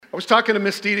I was talking to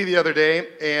Miss Dee the other day,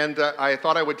 and I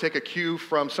thought I would take a cue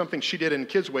from something she did in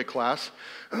Kids Way class.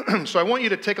 So I want you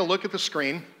to take a look at the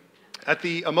screen, at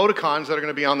the emoticons that are going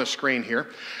to be on the screen here.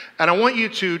 And I want you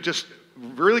to just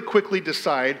really quickly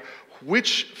decide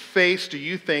which face do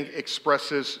you think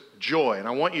expresses joy. And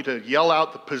I want you to yell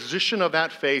out the position of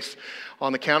that face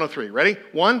on the count of three. Ready?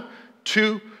 1,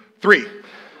 2, 3.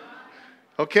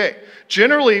 Okay.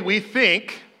 Generally, we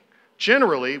think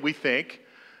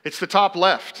it's the top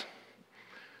left.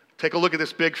 Take a look at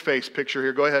this big face picture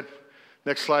here. Go ahead.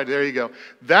 Next slide. There you go.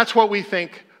 That's what we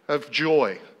think of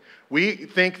joy. We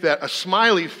think that a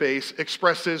smiley face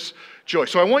expresses joy.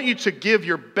 So I want you to give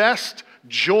your best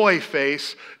joy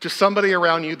face to somebody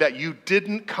around you that you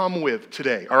didn't come with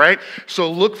today, all right?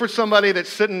 So look for somebody that's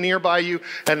sitting nearby you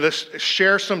and let's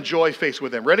share some joy face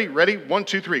with them. Ready? 1,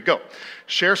 2, 3, go.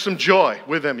 Share some joy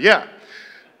with them. Yeah.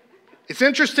 It's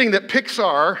interesting that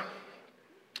Pixar,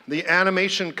 the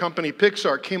animation company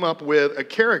Pixar, came up with a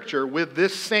character with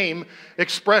this same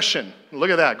expression. Look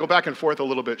at that. Go back and forth a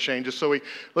little bit, Shane, just so we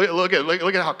look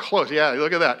at how close. Yeah,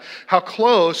 look at that. How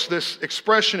close this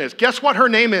expression is. Guess what her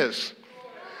name is?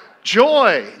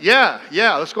 Joy. Yeah.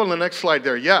 Let's go to the next slide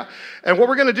there. Yeah. And what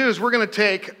we're going to do is we're going to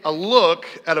take a look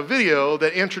at a video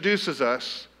that introduces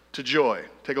us to joy.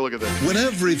 Take a look at this. When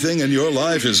everything in your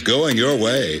life is going your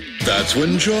way, that's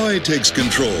when joy takes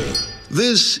control.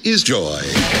 This is joy.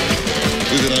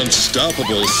 With an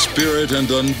unstoppable spirit and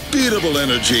unbeatable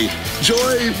energy,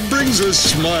 joy brings a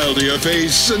smile to your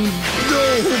face and,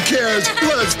 oh, who cares?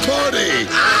 Let's party!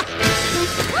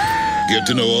 Get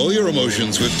to know all your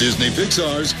emotions with Disney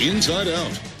Pixar's Inside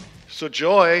Out. So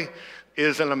joy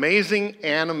is an amazing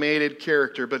animated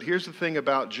character, but here's the thing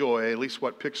about joy, at least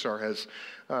what Pixar has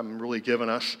really given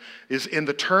us, is in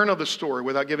the turn of the story,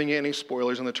 without giving you any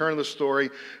spoilers, in the turn of the story,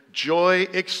 joy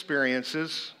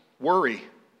experiences worry.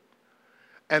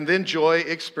 And then joy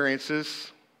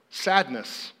experiences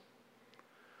sadness.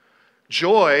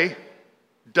 Joy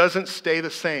doesn't stay the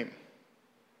same.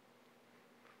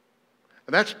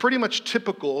 And that's pretty much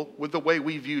typical with the way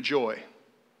we view joy.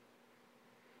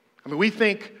 I mean, we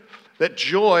think that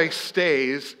joy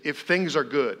stays if things are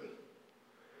good.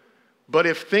 But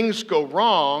if things go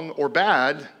wrong or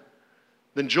bad,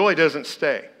 then joy doesn't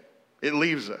stay. It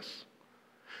leaves us.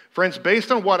 Friends,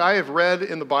 based on what I have read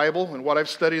in the Bible and what I've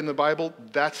studied in the Bible,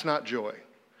 that's not joy.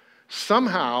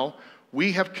 Somehow,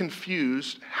 we have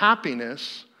confused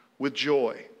happiness with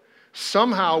joy.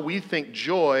 Somehow, we think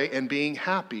joy and being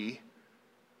happy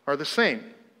are the same.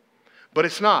 But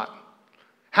it's not.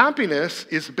 Happiness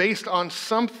is based on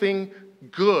something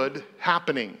good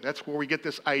happening. That's where we get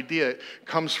this idea. It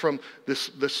comes from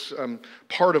this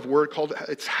part of word called,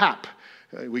 it's hap.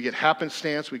 We get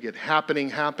happenstance, we get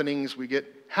happenings, we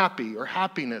get happy or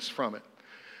happiness from it.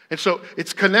 And so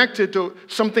it's connected to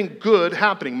something good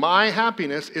happening. My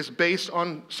happiness is based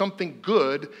on something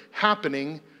good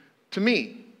happening to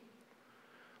me.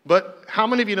 But how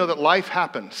many of you know that life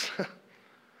happens?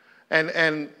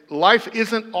 and life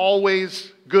isn't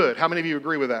always good. How many of you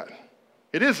agree with that?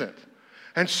 It isn't.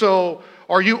 And so,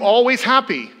 are you always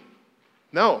happy?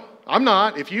 No, I'm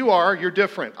not. If you are, you're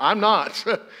different. I'm not.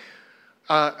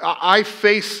 I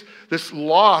face this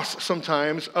loss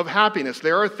sometimes of happiness.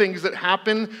 There are things that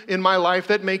happen in my life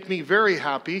that make me very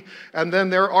happy, and then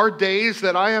there are days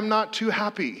that I am not too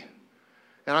happy.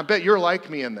 And I bet you're like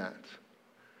me in that.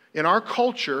 In our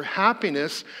culture,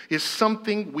 happiness is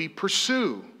something we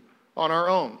pursue on our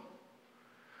own.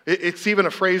 It's even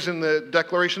a phrase in the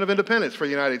Declaration of Independence for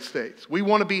the United States. We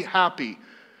want to be happy,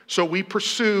 so we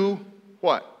pursue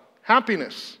what?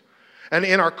 Happiness. And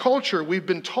in our culture, we've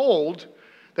been told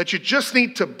that you just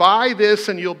need to buy this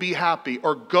and you'll be happy,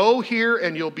 or go here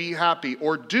and you'll be happy,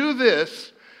 or do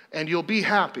this and you'll be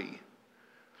happy.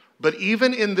 But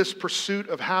even in this pursuit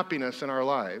of happiness in our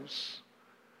lives,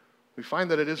 we find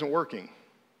that it isn't working.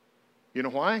 You know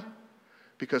why?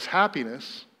 Because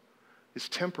happiness is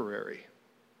temporary.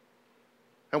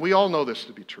 And we all know this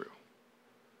to be true.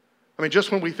 I mean,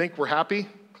 just when we think we're happy,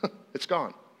 it's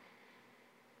gone.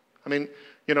 I mean,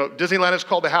 you know, Disneyland is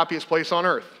called the happiest place on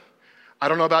earth. I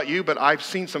don't know about you, but I've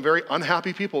seen some very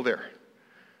unhappy people there,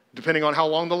 depending on how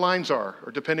long the lines are,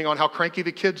 or depending on how cranky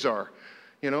the kids are,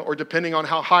 you know, or depending on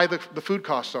how high the food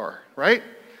costs are, right?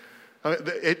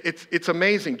 It's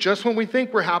amazing. Just when we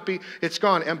think we're happy, it's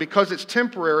gone. And because it's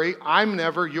temporary,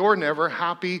 you're never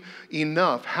happy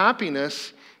enough.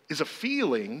 Happiness is a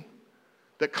feeling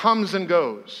that comes and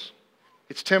goes.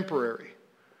 It's temporary.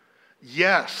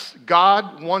 Yes,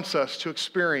 God wants us to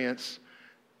experience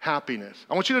happiness.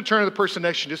 I want you to turn to the person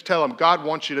next to you and just tell them, God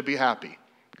wants you to be happy.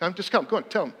 Just come, go on,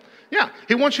 tell them. Yeah,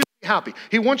 He wants you to be happy.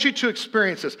 He wants you to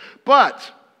experience this.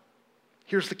 But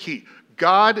here's the key.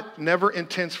 God never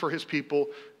intends for his people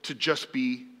to just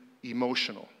be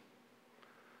emotional.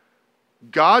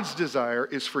 God's desire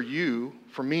is for you,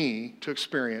 for me, to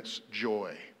experience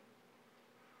joy.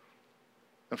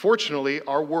 Unfortunately,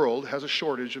 our world has a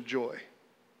shortage of joy.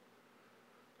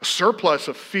 A surplus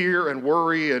of fear and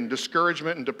worry and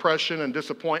discouragement and depression and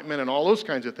disappointment and all those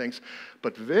kinds of things,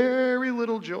 but very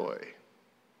little joy.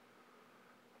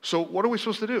 So what are we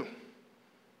supposed to do?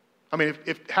 I mean,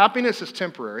 if happiness is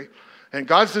temporary and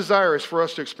God's desire is for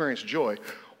us to experience joy,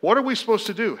 what are we supposed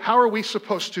to do? How are we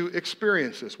supposed to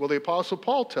experience this? Well, the Apostle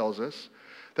Paul tells us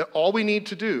that all we need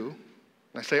to do,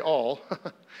 and I say all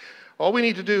we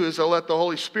need to do is to let the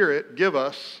Holy Spirit give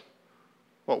us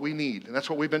what we need. And that's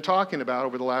what we've been talking about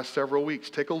over the last several weeks.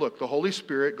 Take a look. The Holy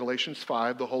Spirit, Galatians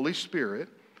 5, the Holy Spirit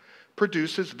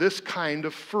produces this kind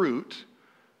of fruit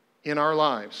in our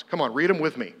lives. Come on, read them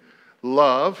with me.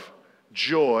 Love,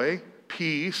 joy,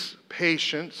 peace,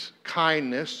 patience,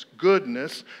 kindness,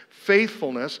 goodness,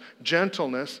 faithfulness,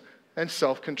 gentleness, and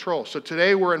self-control. So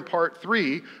today we're in part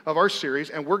 3 of our series,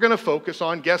 and we're going to focus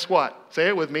on, guess what? Say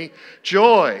it with me.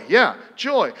 Joy. Yeah,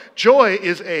 joy. Joy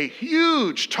is a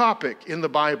huge topic in the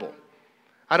Bible.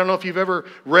 I don't know if you've ever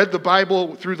read the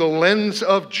Bible through the lens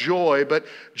of joy, but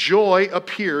joy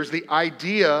appears, the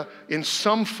idea in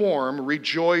some form,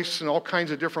 rejoice in all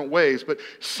kinds of different ways, but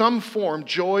some form,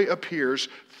 joy appears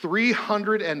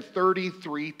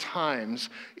 333 times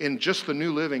in just the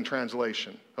New Living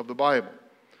Translation of the Bible.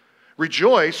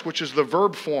 Rejoice, which is the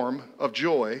verb form of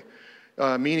joy,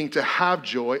 meaning to have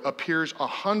joy, appears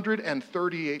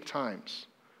 138 times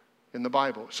in the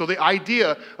Bible. So the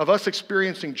idea of us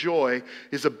experiencing joy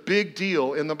is a big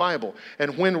deal in the Bible.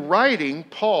 And when writing,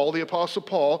 Paul, the Apostle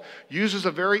Paul, uses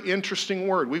a very interesting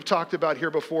word. We've talked about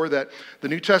here before that the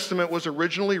New Testament was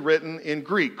originally written in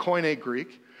Greek, Koine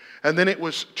Greek, and then it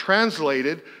was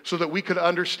translated so that we could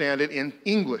understand it in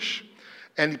English.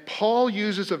 And Paul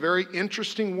uses a very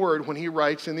interesting word when he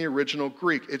writes in the original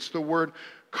Greek. It's the word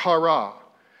chara.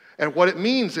 And what it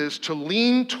means is to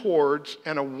lean towards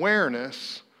an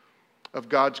awareness of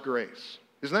God's grace.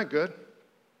 Isn't that good?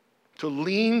 To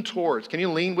lean towards. Can you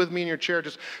lean with me in your chair?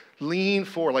 Just lean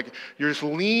forward. Like you're just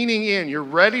leaning in. You're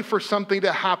ready for something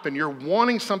to happen. You're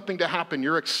wanting something to happen.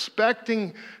 You're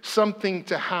expecting something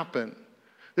to happen.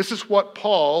 This is what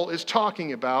Paul is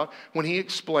talking about when he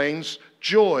explains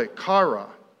joy, chara.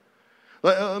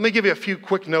 Let me give you a few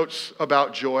quick notes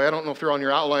about joy. I don't know if they're on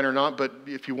your outline or not, but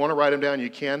if you want to write them down, you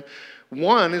can.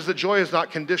 One is that joy is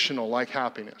not conditional like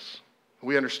happiness.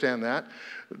 We understand that.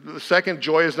 The second,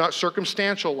 joy is not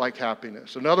circumstantial like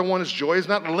happiness. Another one is joy is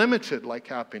not limited like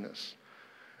happiness.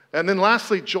 And then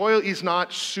lastly, joy is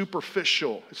not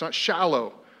superficial. It's not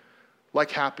shallow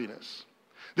like happiness.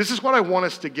 This is what I want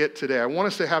us to get today. I want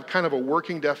us to have kind of a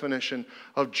working definition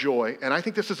of joy. And I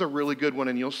think this is a really good one,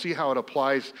 and you'll see how it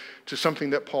applies to something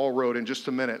that Paul wrote in just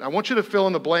a minute. I want you to fill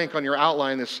in the blank on your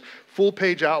outline, this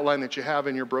full-page outline that you have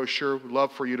in your brochure. We'd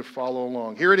love for you to follow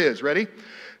along. Here it is. Ready?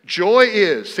 Joy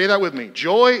is, say that with me,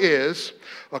 joy is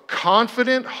a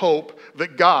confident hope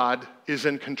that God is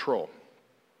in control.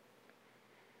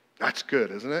 That's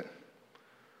good, isn't it?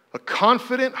 A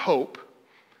confident hope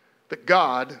that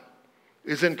God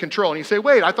is in control. And you say,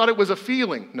 wait, I thought it was a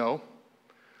feeling. No.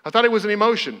 I thought it was an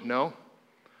emotion. No.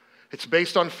 It's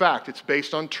based on fact. It's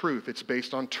based on truth. It's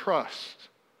based on trust.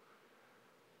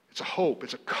 It's a hope.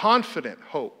 It's a confident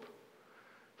hope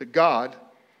that God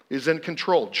is in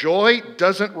control. Joy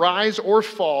doesn't rise or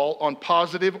fall on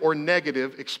positive or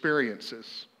negative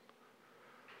experiences.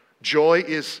 Joy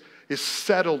is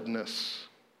settledness.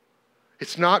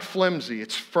 It's not flimsy,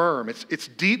 it's firm, it's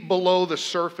deep below the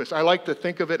surface. I like to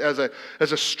think of it as a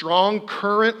strong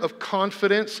current of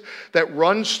confidence that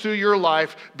runs through your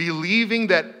life, believing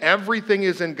that everything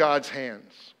is in God's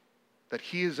hands, that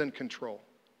He is in control.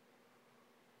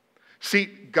 See,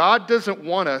 God doesn't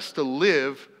want us to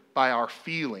live by our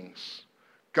feelings.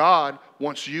 God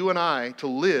wants you and I to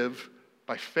live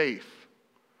by faith.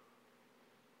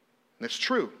 And it's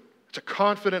true. It's a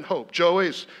confident hope. Joy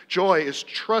is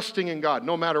trusting in God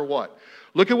no matter what.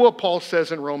 Look at what Paul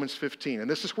says in Romans 15. And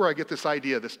this is where I get this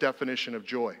idea, this definition of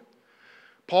joy.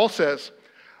 Paul says,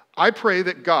 I pray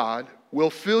that God will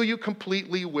fill you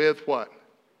completely with what?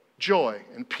 Joy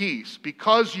and peace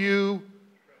because you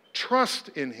trust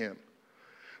in Him.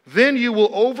 Then you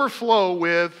will overflow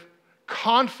with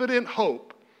confident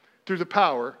hope through the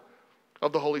power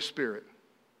of the Holy Spirit.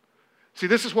 See,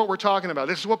 this is what we're talking about.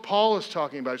 This is what Paul is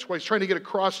talking about. It's what he's trying to get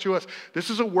across to us. This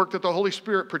is a work that the Holy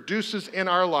Spirit produces in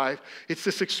our life. It's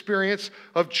this experience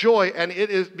of joy, and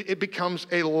it becomes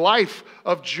a life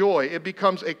of joy. It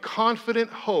becomes a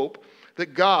confident hope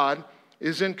that God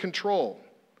is in control.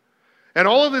 And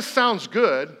all of this sounds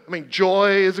good. I mean,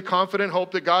 joy is a confident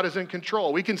hope that God is in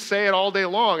control. We can say it all day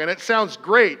long, and it sounds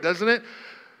great, doesn't it?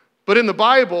 But in the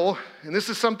Bible, and this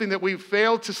is something that we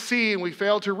fail to see and we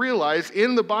fail to realize,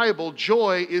 in the Bible,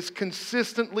 joy is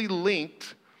consistently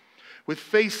linked with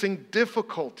facing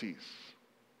difficulties.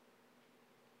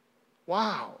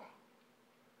 Wow.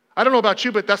 I don't know about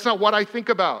you, but that's not what I think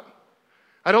about.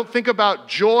 I don't think about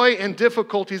joy and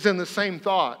difficulties in the same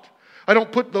thought. I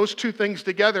don't put those two things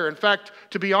together. In fact,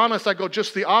 to be honest, I go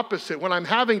just the opposite. When I'm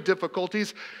having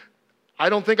difficulties, I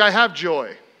don't think I have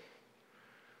joy.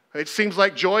 It seems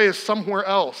like joy is somewhere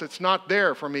else. It's not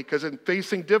there for me because I'm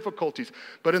facing difficulties.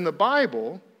 But in the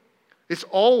Bible, it's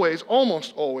always,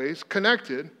 almost always,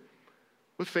 connected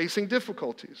with facing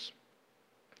difficulties.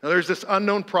 Now, there's this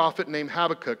unknown prophet named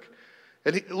Habakkuk,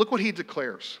 and look what he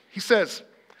declares. He says,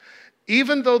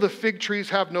 even though the fig trees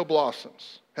have no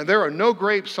blossoms, and there are no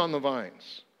grapes on the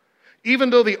vines, even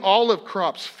though the olive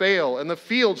crops fail and the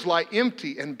fields lie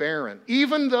empty and barren,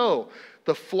 even though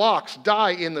the flocks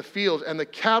die in the fields and the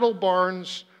cattle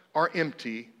barns are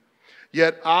empty,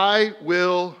 yet I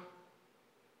will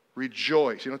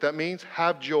rejoice. You know what that means?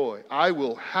 Have joy. I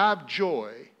will have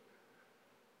joy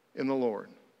in the Lord.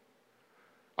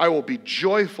 I will be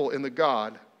joyful in the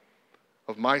God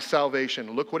of my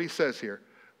salvation. Look what he says here.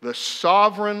 The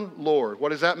sovereign Lord. What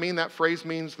does that mean? That phrase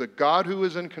means the God who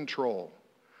is in control.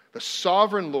 The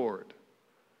sovereign Lord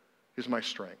is my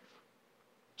strength.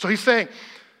 So he's saying,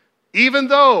 even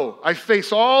though I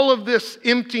face all of this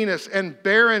emptiness and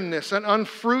barrenness and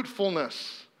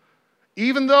unfruitfulness,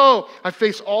 even though I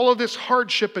face all of this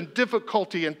hardship and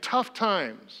difficulty and tough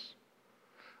times,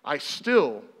 I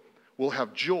still will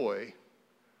have joy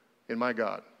in my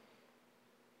God.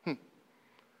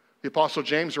 The Apostle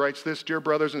James writes this, dear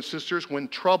brothers and sisters, when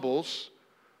troubles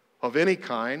of any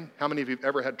kind, how many of you have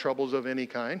ever had troubles of any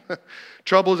kind?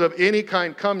 Troubles of any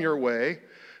kind come your way,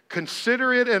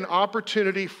 consider it an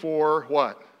opportunity for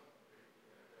what?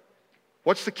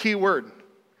 What's the key word?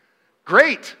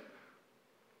 Great.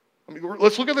 I mean,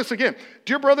 let's look at this again.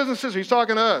 Dear brothers and sisters, he's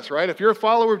talking to us, right? If you're a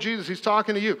follower of Jesus, he's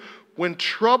talking to you. When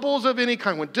troubles of any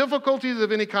kind, when difficulties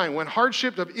of any kind, when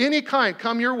hardships of any kind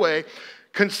come your way,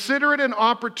 consider it an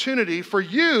opportunity for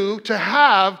you to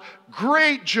have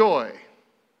great joy.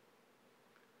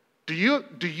 Do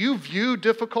you view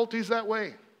difficulties that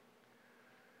way?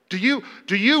 Do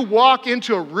you walk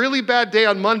into a really bad day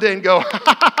on Monday and go,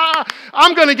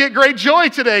 I'm going to get great joy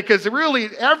today because really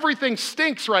everything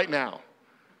stinks right now?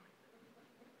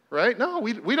 Right? No,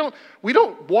 we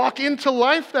don't walk into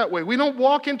life that way. We don't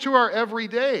walk into our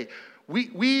everyday.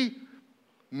 We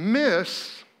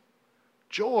miss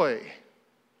joy.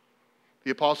 The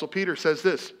Apostle Peter says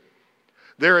this,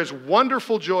 there is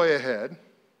wonderful joy ahead,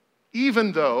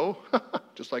 even though,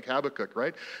 just like Habakkuk,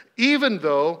 right? Even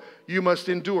though you must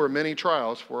endure many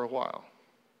trials for a while.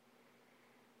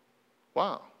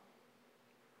 Wow.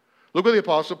 Look what the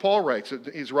Apostle Paul writes.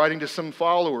 He's writing to some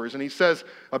followers, and he says,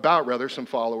 some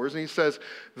followers, and he says,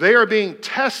 they are being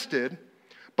tested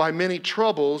by many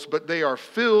troubles, but they are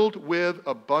filled with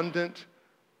abundant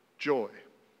joy.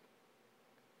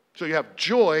 So you have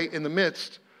joy in the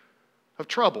midst of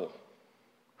trouble.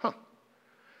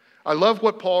 I love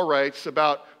what Paul writes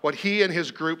about what he and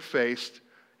his group faced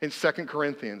in 2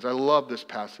 Corinthians. I love this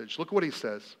passage. Look what he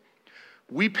says.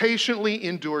 We patiently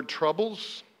endured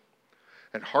troubles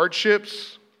and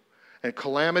hardships and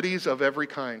calamities of every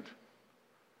kind.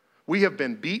 We have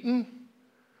been beaten.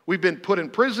 We've been put in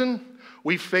prison.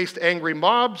 We've faced angry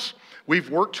mobs. We've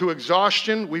worked to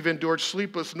exhaustion. We've endured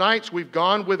sleepless nights. We've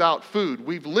gone without food.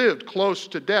 We've lived close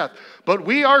to death. But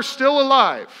we are still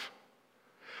alive.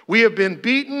 We have been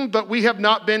beaten, but we have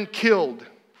not been killed.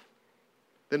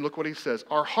 Then look what he says.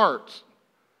 Our hearts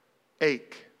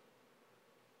ache,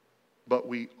 but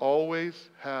we always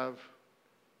have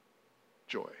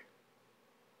joy.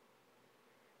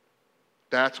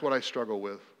 That's what I struggle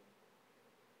with.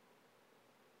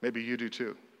 Maybe you do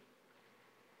too.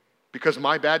 Because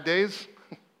my bad days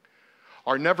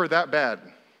are never that bad.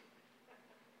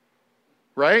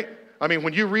 Right? I mean,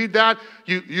 when you read that,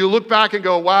 you look back and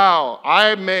go, wow,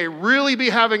 I may really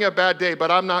be having a bad day, but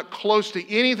I'm not close to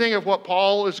anything of what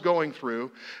Paul is going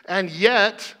through. And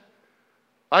yet,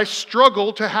 I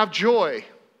struggle to have joy.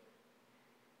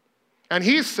 And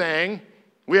he's saying,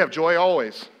 we have joy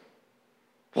always.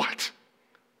 What?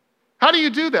 How do you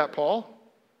do that, Paul?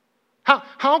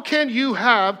 How can you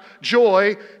have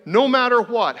joy no matter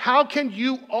what? How can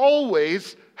you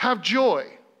always have joy?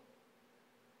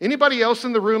 Anybody else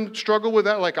in the room struggle with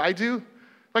that like I do?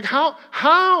 Like how?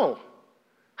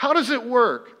 How does it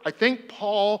work? I think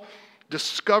Paul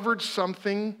discovered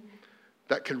something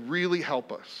that can really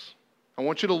help us. I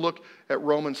want you to look at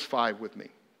Romans 5 with me.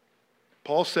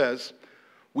 Paul says,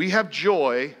 we have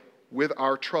joy with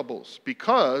our troubles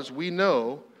because we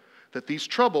know that these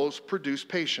troubles produce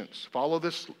patience. Follow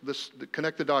this,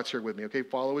 connect the dots here with me, okay?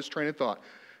 Follow his train of thought.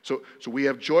 So we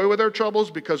have joy with our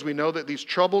troubles because we know that these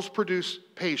troubles produce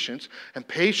patience, and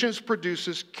patience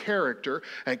produces character,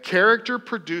 and character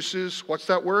produces, what's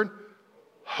that word?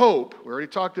 Hope. We already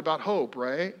talked about hope,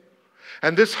 right?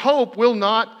 And this hope will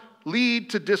not lead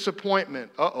to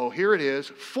disappointment. Here it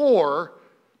is.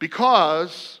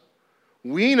 Because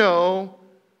we know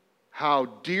how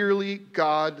dearly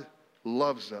God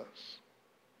loves us.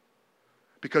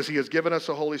 Because he has given us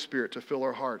the Holy Spirit to fill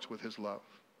our hearts with his love.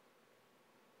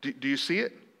 Do you see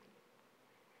it?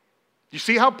 You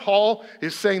see how Paul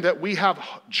is saying that we have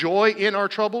joy in our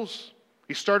troubles?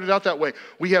 He started out that way.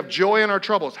 We have joy in our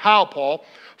troubles. How, Paul?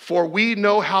 For we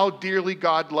know how dearly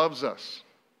God loves us.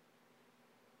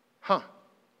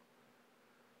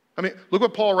 I mean, look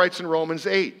what Paul writes in Romans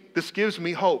 8. This gives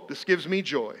me hope. This gives me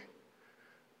joy.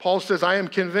 Paul says, I am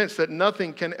convinced that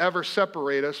nothing can ever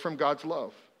separate us from God's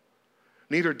love.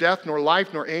 Neither death, nor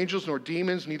life, nor angels, nor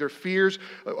demons, neither fears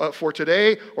for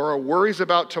today or our worries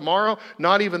about tomorrow,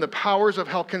 not even the powers of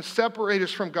hell can separate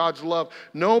us from God's love.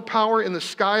 No power in the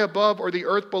sky above or the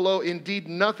earth below, indeed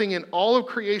nothing in all of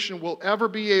creation will ever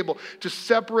be able to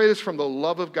separate us from the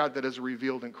love of God that is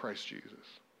revealed in Christ Jesus.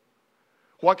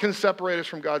 What can separate us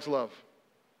from God's love?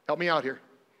 Help me out here.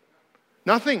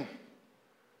 Nothing.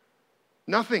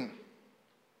 Nothing.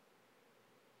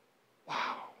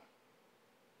 Wow.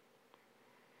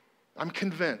 I'm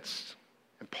convinced,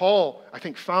 and Paul, I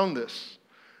think, found this.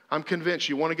 I'm convinced.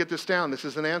 You want to get this down. This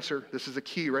is an answer. This is a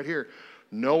key right here.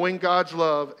 Knowing God's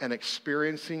love and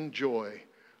experiencing joy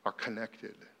are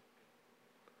connected.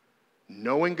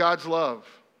 Knowing God's love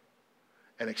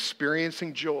and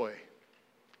experiencing joy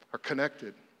are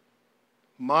connected.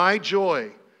 My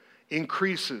joy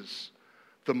increases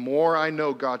the more I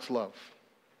know God's love.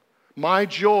 My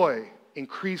joy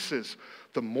increases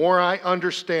the more I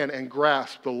understand and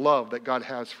grasp the love that God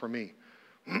has for me.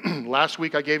 Last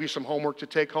week I gave you some homework to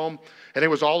take home, and it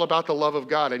was all about the love of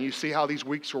God. And you see how these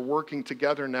weeks are working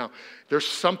together now. There's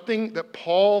something that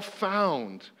Paul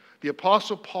found. The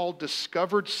Apostle Paul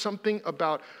discovered something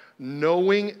about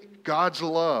knowing God's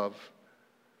love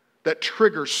that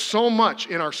triggers so much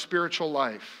in our spiritual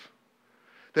life.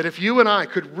 That if you and I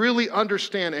could really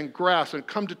understand and grasp and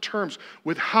come to terms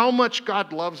with how much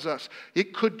God loves us,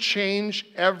 it could change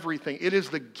everything. It is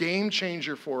the game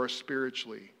changer for us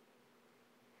spiritually.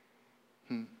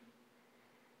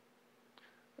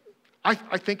 I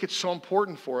think it's so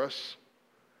important for us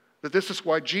that this is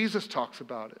why Jesus talks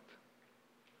about it.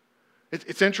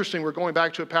 It's interesting, we're going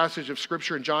back to a passage of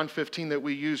Scripture in John 15 that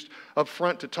we used up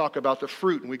front to talk about the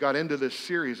fruit, and we got into this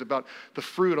series about the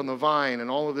fruit on the vine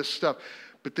and all of this stuff.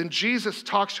 But then Jesus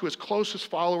talks to his closest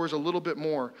followers a little bit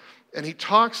more, and he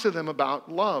talks to them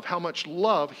about love, how much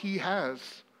love he has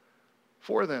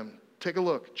for them. Take a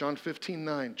look, John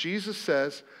 15:9. Jesus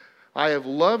says, I have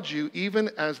loved you even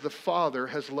as the Father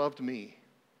has loved me.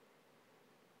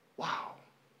 Wow.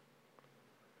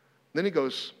 Then he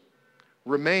goes,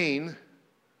 remain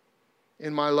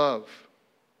in my love.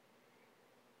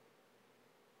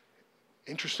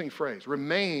 Interesting phrase.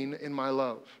 Remain in my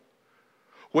love.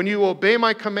 When you obey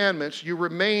my commandments, you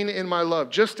remain in my love,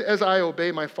 just as I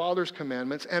obey my Father's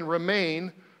commandments and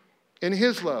remain in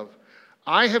his love.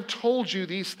 I have told you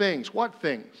these things. What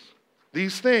things?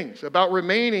 These things about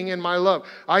remaining in my love.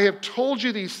 I have told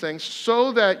you these things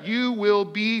so that you will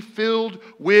be filled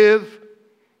with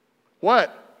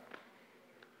what?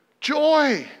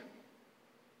 Joy.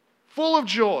 Full of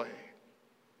joy.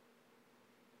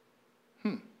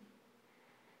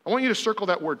 I want you to circle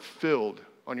that word filled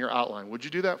on your outline. Would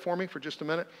you do that for me for just a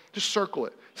minute? Just circle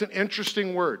it. It's an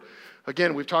interesting word.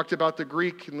 Again, we've talked about the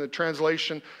Greek and the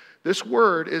translation. This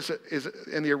word is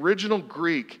in the original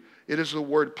Greek, it is the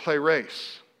word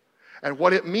pleres. And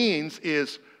what it means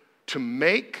is to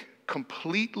make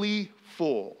completely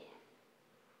full.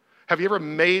 Have you ever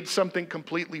made something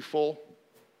completely full?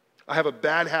 I have a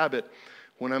bad habit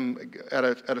when I'm at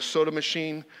a soda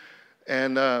machine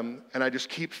and I just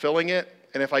keep filling it.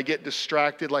 And if I get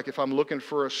distracted, like if I'm looking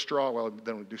for a straw, well,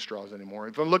 they don't do straws anymore.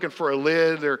 If I'm looking for a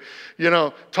lid or,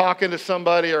 talking to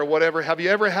somebody or whatever, have you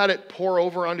ever had it pour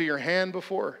over onto your hand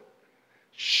before?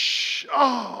 Shh.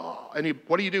 Oh. And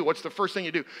what do? What's the first thing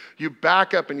you do? You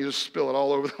back up and you just spill it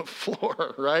all over the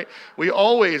floor, right? We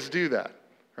always do that,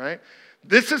 right?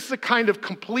 This is the kind of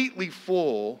completely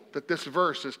full that this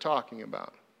verse is talking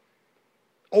about.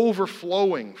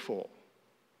 Overflowing full.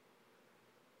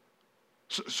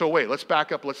 So wait, let's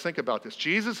back up. Let's think about this.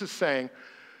 Jesus is saying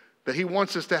that he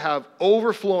wants us to have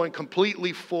overflowing,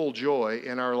 completely full joy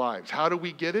in our lives. How do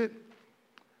we get it?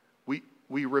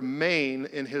 We remain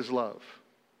in his love.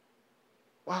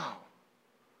 Wow.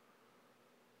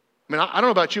 I mean, I don't know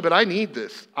about you, but I need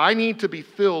this. I need to be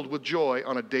filled with joy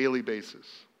on a daily basis.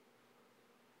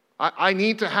 I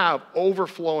need to have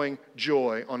overflowing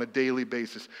joy on a daily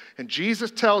basis. And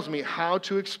Jesus tells me how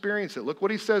to experience it. Look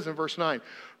what he says in verse 9.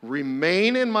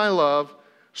 Remain in my love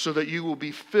so that you will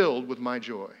be filled with my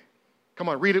joy. Come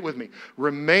on, read it with me.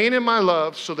 Remain in my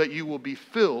love so that you will be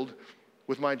filled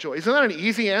with my joy. Isn't that an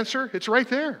easy answer? It's right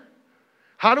there.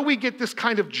 How do we get this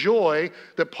kind of joy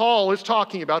that Paul is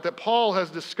talking about, that Paul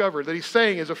has discovered, that he's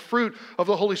saying is a fruit of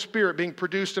the Holy Spirit being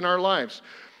produced in our lives?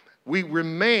 We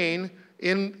remain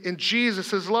in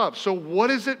Jesus' love. So what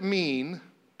does it mean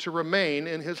to remain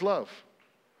in his love?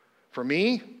 For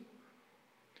me,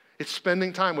 it's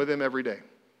spending time with him every day.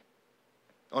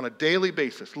 On a daily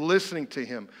basis, listening to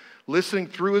him, listening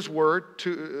through his word,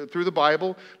 through the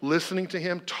Bible, listening to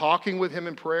him, talking with him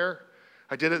in prayer.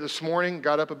 I did it this morning,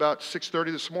 got up about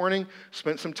 6:30 this morning,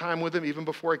 spent some time with him even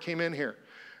before I came in here.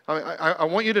 I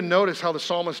want you to notice how the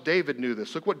psalmist David knew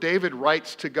this. Look what David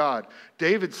writes to God.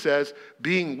 David says,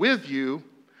 being with you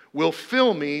will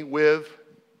fill me with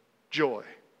joy.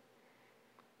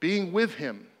 Being with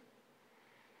him.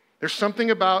 There's something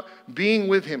about being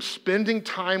with him, spending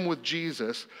time with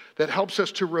Jesus that helps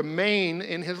us to remain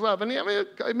in his love. And I mean,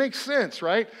 it makes sense,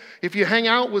 right? If you hang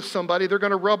out with somebody, they're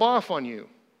going to rub off on you.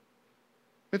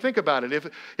 I mean, think about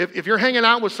it. If you're hanging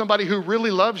out with somebody who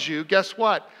really loves you, guess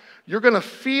what? You're going to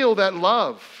feel that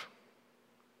love,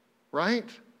 right?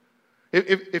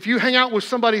 If you hang out with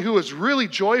somebody who is really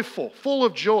joyful, full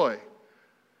of joy,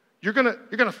 you're going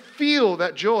to feel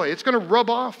that joy. It's going to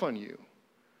rub off on you.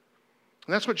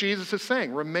 And that's what Jesus is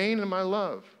saying. Remain in my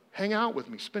love. Hang out with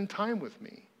me. Spend time with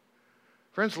me.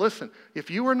 Friends, listen.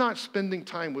 If you are not spending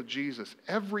time with Jesus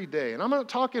every day, and I'm not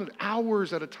talking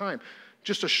hours at a time,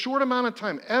 just a short amount of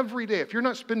time every day. If you're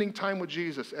not spending time with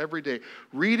Jesus every day,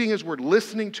 reading his word,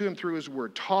 listening to him through his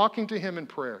word, talking to him in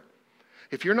prayer,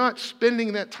 if you're not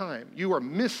spending that time, you are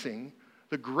missing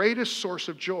the greatest source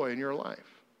of joy in your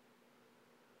life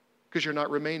because you're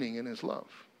not remaining in his love.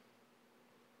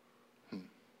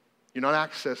 You're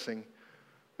not accessing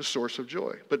the source of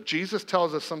joy. But Jesus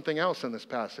tells us something else in this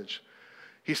passage.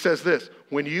 He says this,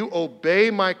 when you obey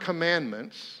my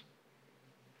commandments,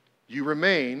 you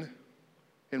remain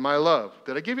in my love.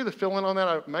 Did I give you the fill-in on that?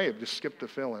 I may have just skipped the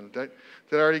fill-in. Did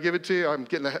I already give it to you?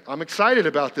 I'm excited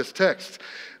about this text.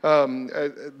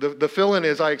 The fill-in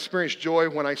is I experience joy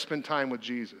when I spend time with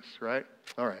Jesus, right?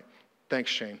 All right.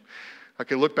 Thanks, Shane. I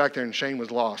could look back there and Shane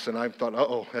was lost, and I thought,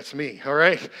 uh-oh, that's me, all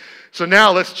right? So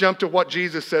now let's jump to what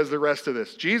Jesus says the rest of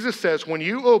this. Jesus says, when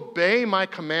you obey my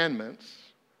commandments,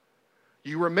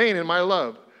 you remain in my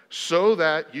love, so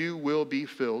that you will be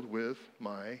filled with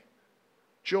my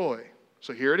joy.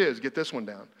 So here it is. Get this one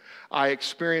down. I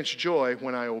experience joy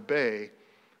when I obey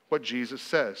what Jesus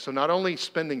says. So not only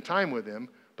spending time with him,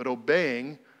 but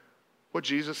obeying what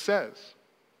Jesus says.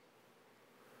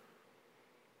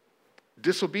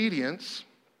 Disobedience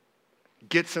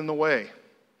gets in the way.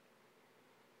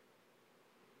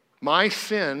 My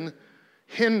sin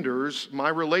hinders my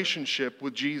relationship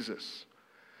with Jesus.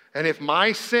 And if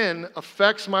my sin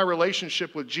affects my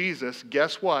relationship with Jesus,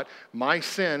 guess what? My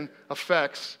sin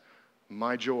affects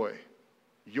my joy.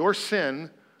 Your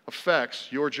sin affects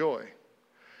your joy.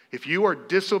 If you are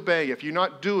disobeying, if you're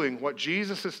not doing what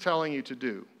Jesus is telling you to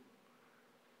do,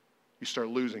 you start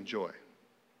losing joy.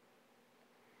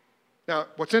 Now,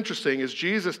 what's interesting is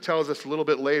Jesus tells us a little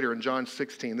bit later in John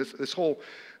 16, this whole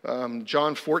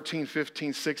John 14,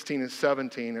 15, 16, and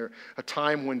 17 are a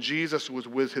time when Jesus was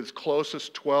with his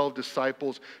closest 12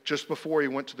 disciples just before he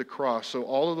went to the cross. So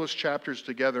all of those chapters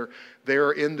together,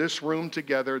 they're in this room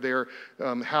together. They're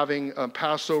having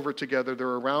Passover together. They're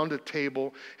around a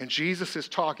table, and Jesus is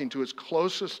talking to his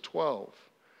closest 12.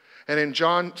 And in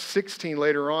John 16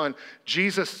 later on,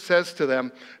 Jesus says to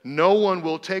them, no one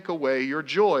will take away your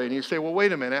joy. And you say, well,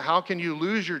 wait a minute. How can you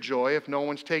lose your joy if no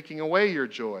one's taking away your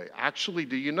joy? Actually,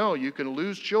 do you know you can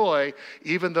lose joy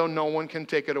even though no one can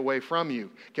take it away from you?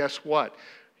 Guess what?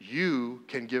 You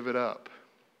can give it up.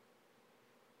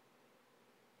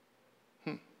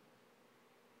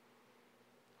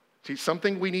 See,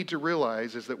 something we need to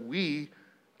realize is that we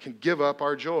can give up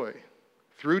our joy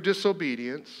through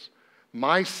disobedience.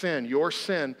 My sin, your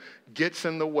sin, gets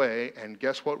in the way, and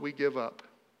guess what we give up?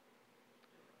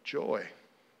 Joy.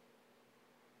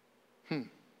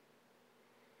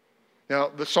 Now,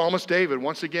 the psalmist David,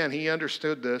 once again, he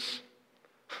understood this.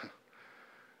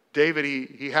 David,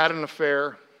 he had an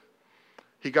affair.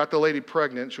 He got the lady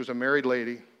pregnant. She was a married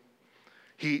lady.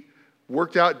 He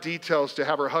worked out details to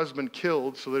have her husband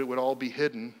killed so that it would all be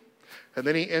hidden. And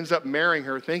then he ends up marrying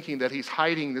her thinking that he's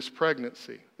hiding this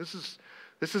pregnancy. This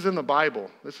is in the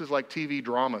Bible. This is like TV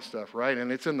drama stuff, right?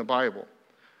 And it's in the Bible.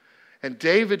 And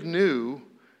David knew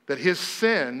that his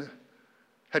sin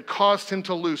had caused him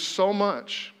to lose so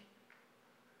much.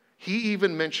 He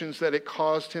even mentions that it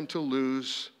caused him to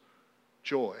lose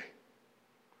joy.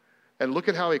 And look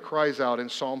at how he cries out in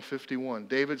Psalm 51.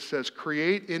 David says,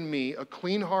 "Create in me a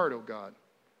clean heart, O God.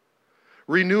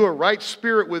 Renew a right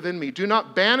spirit within me. Do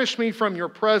not banish me from your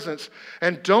presence,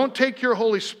 and don't take your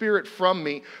Holy Spirit from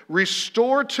me.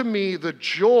 Restore to me the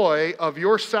joy of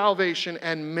your salvation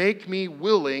and make me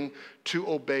willing to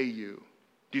obey you."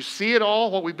 Do you see it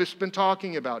all, what we've just been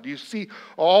talking about? Do you see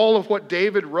all of what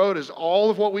David wrote is all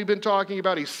of what we've been talking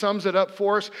about? He sums it up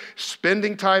for us,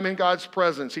 spending time in God's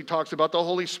presence. He talks about the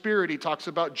Holy Spirit. He talks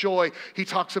about joy. He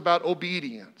talks about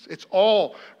obedience. It's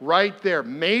all right there.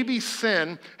 Maybe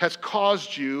sin has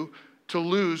caused you to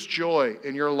lose joy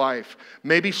in your life.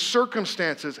 Maybe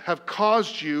circumstances have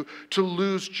caused you to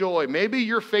lose joy. Maybe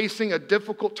you're facing a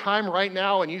difficult time right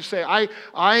now and you say,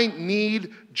 I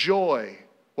need joy.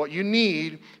 What you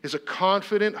need is a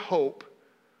confident hope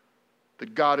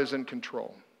that God is in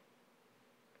control.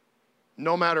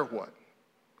 No matter what,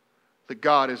 that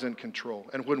God is in control.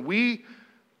 And when we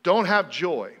don't have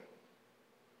joy,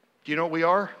 do you know what we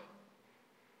are?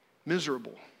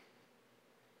 Miserable.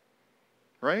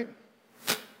 Right?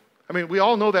 I mean, we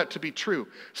all know that to be true.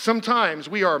 Sometimes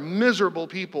we are miserable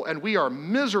people and we are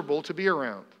miserable to be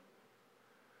around.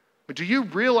 But do you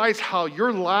realize how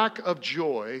your lack of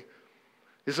joy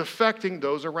is affecting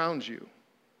those around you?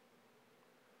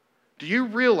 Do you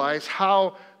realize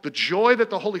how the joy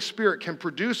that the Holy Spirit can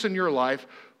produce in your life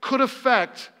could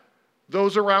affect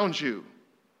those around you?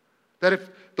 That if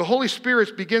the Holy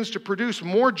Spirit begins to produce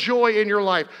more joy in your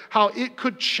life, how it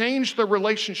could change the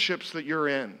relationships that you're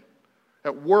in,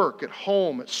 at work, at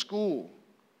home, at school.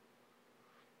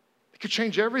 It could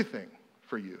change everything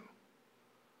for you.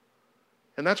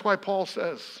 And that's why Paul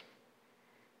says,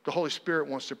 the Holy Spirit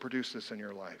wants to produce this in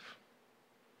your life.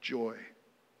 Joy.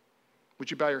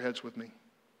 Would you bow your heads with me?